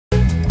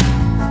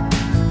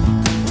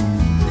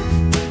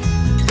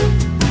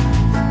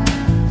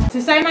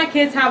say my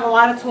kids have a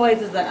lot of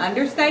toys is an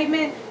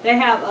understatement. They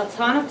have a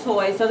ton of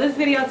toys. So this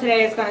video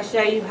today is going to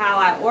show you how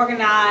I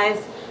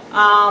organize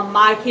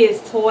my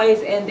kids'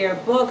 toys and their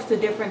books, the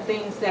different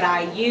things that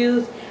I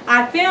use.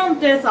 I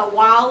filmed this a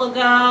while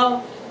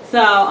ago,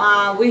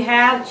 so we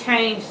have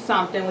changed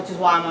something, which is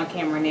why I'm on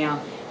camera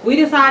now. We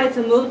decided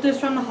to move this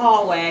from the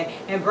hallway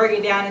and bring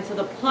it down into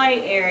the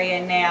play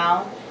area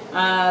now.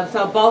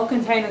 So both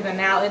containers are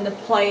now in the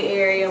play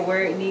area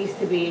where it needs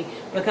to be,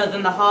 because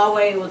in the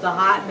hallway it was a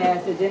hot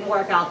mess. It didn't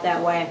work out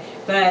that way.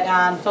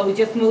 But so we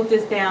just moved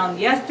this down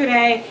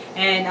yesterday,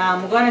 and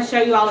I'm going to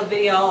show you all a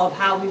video of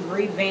how we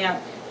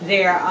revamped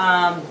their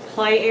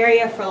play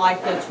area for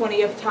like the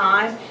 20th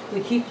time.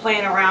 We keep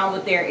playing around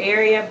with their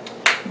area.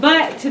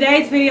 But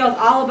today's video is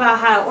all about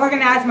how to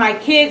organize my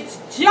kids'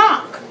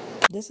 junk.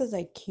 This is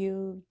a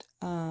cubed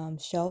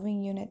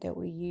shelving unit that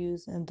we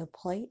use in the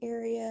play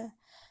area.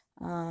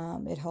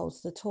 It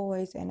holds the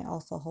toys and it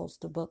also holds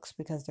the books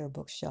because their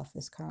bookshelf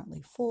is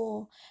currently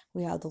full.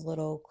 We have the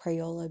little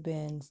Crayola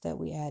bins that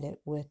we added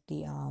with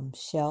the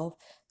shelf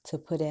to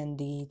put in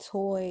the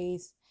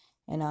toys.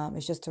 And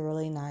it's just a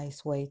really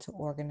nice way to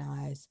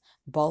organize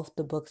both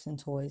the books and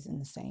toys in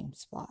the same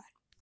spot.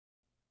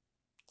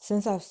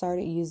 Since I've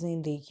started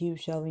using the cube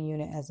shelving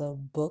unit as a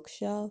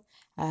bookshelf,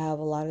 I have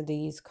a lot of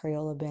these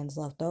Crayola bins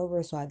left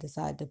over, so I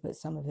decided to put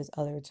some of his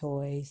other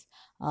toys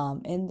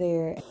in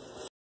there.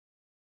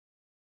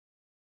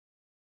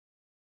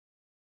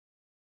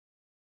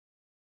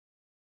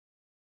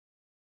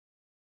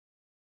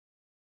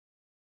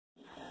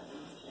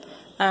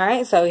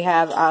 Alright, so we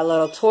have our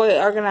little toy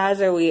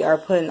organizer. We are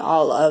putting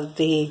all of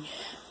the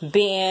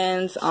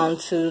bins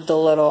onto the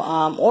little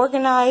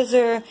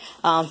organizer,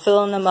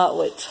 filling them up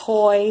with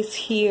toys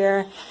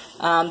here.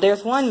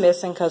 There's one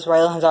missing because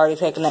Raylan has already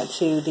taken that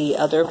to the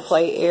other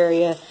play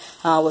area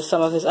with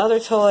some of his other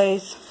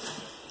toys.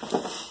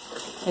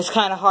 It's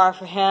kind of hard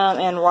for him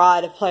and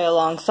Rod to play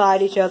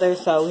alongside each other,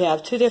 so we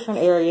have two different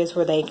areas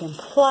where they can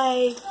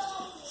play.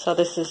 So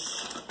this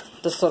is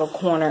this little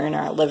corner in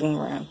our living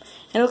room.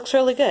 It looks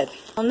really good.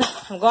 I'm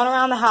going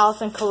around the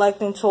house and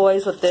collecting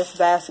toys with this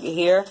basket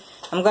here.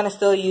 I'm going to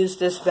still use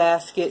this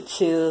basket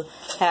to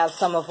have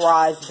some of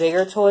Rod's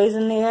bigger toys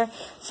in there.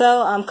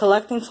 So I'm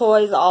collecting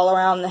toys all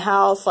around the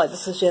house. Like,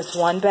 this is just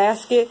one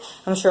basket.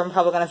 I'm sure I'm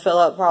probably going to fill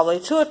up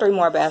probably 2 or 3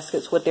 more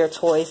baskets with their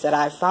toys that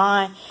I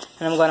find.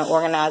 And I'm going to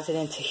organize it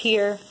into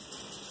here.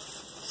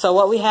 So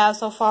what we have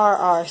so far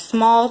are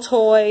small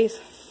toys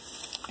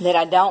that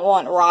I don't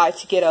want Rod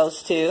to get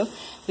those to.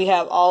 We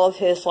have all of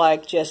his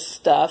like just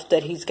stuff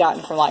that he's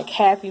gotten from like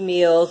Happy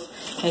Meals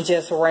and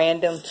just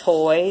random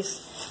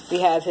toys.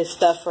 We have his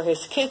stuff for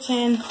his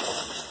kitchen.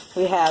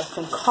 We have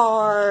some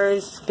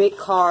cars, big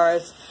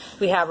cars.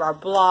 We have our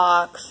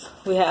blocks.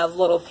 We have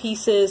little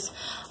pieces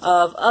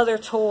of other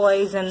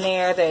toys in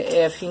there that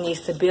if he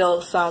needs to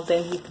build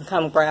something, he can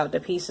come grab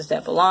the pieces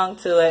that belong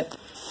to it.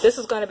 This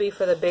is going to be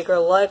for the bigger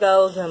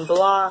Legos and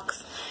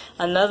blocks.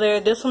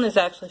 This one is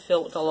actually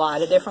filled with a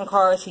lot of different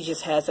cars. He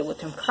just has it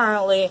with him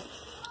currently.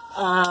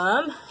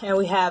 And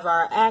we have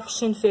our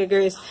action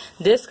figures.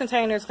 This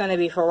container is going to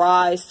be for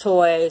Rod's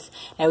toys.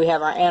 And we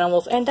have our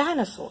animals and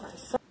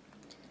dinosaurs.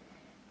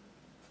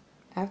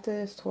 After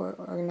this toy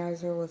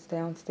organizer was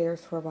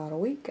downstairs for about a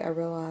week, I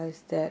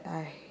realized that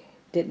I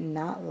did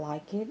not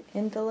like it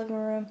in the living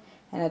room.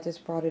 And I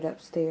just brought it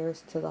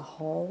upstairs to the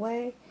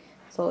hallway.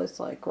 So it's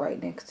like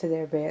right next to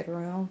their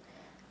bedroom.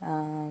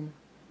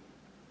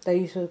 They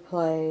usually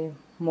play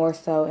more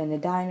so in the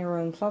dining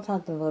room,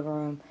 sometimes in the living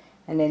room,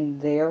 and in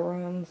their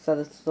room. So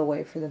this is a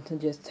way for them to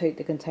just take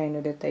the container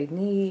that they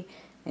need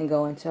and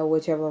go into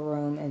whichever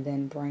room and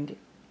then bring it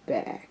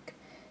back.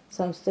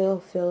 So I'm still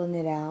filling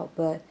it out,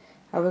 but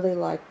I really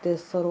like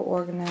this little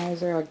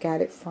organizer. I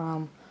got it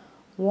from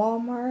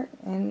Wal-Mart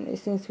and it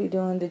seems to be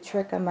doing the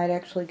trick. I might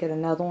actually get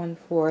another one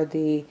for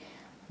the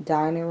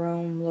dining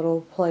room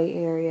little play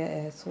area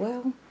as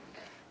well.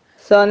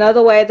 So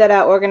another way that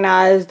I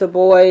organize the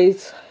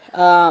boys'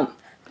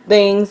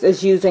 things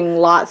is using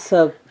lots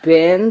of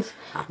bins.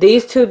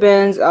 These 2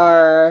 bins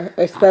are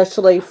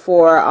especially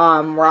for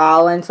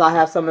Rollin, so I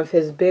have some of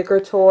his bigger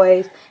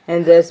toys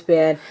in this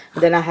bin.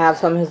 Then I have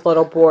some of his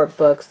little board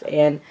books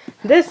in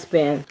this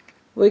bin.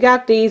 We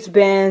got these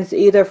bins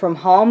either from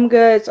Home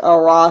Goods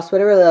or Ross, but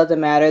it really doesn't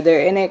matter.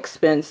 They're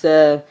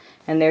inexpensive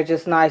and they're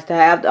just nice to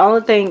have. The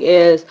only thing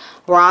is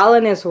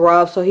Rollin is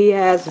rough, so he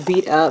has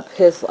beat up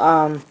his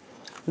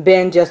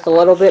bin just a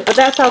little bit, but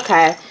that's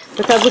okay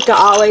because we can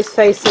always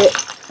face it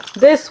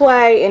this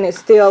way and it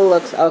still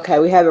looks okay.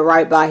 We have it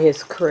right by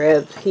his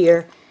crib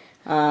here.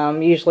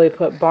 Usually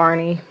put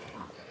Barney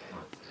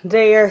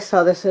there,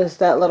 so this is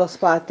that little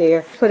spot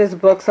there. Put his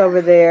books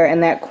over there in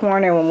that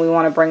corner. When we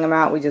want to bring them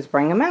out, we just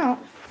bring them out.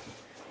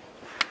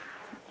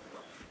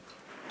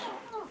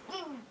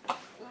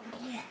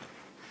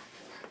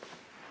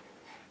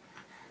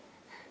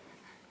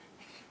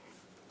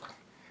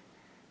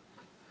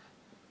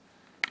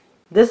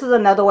 This is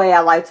another way I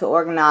like to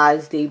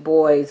organize the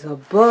boys'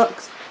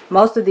 books.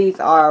 Most of these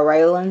are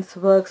Raylan's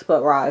books,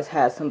 but Roz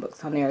has some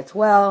books on there as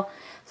well.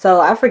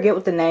 So I forget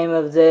what the name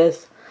of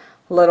this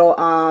little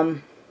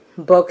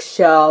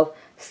bookshelf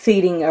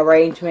seating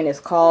arrangement is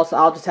called. So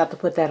I'll just have to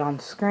put that on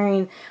the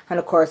screen, and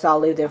of course I'll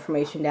leave the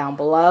information down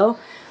below.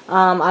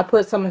 I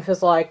put some of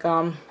his like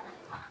all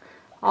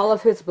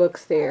of his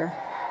books there.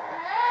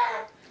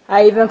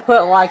 I even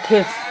put like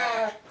his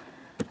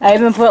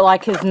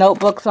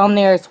notebooks on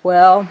there as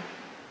well.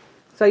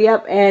 So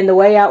yep, and the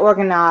way I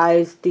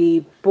organize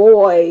the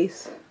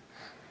boys.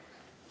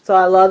 So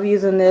I love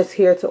using this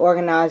here to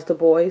organize the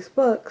boys'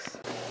 books.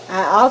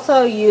 I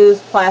also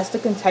use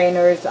plastic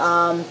containers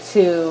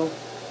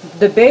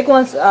the big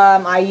ones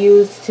I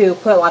use to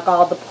put like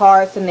all the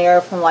parts in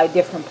there from like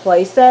different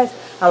play sets.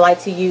 I like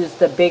to use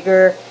the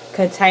bigger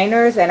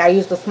containers, and I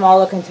use the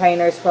smaller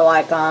containers for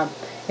like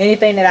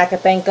anything that I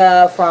could think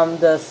of, from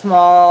the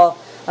small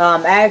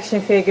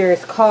action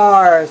figures,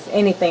 cars,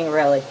 anything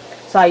really.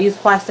 So I use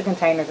plastic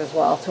containers as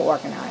well to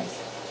organize.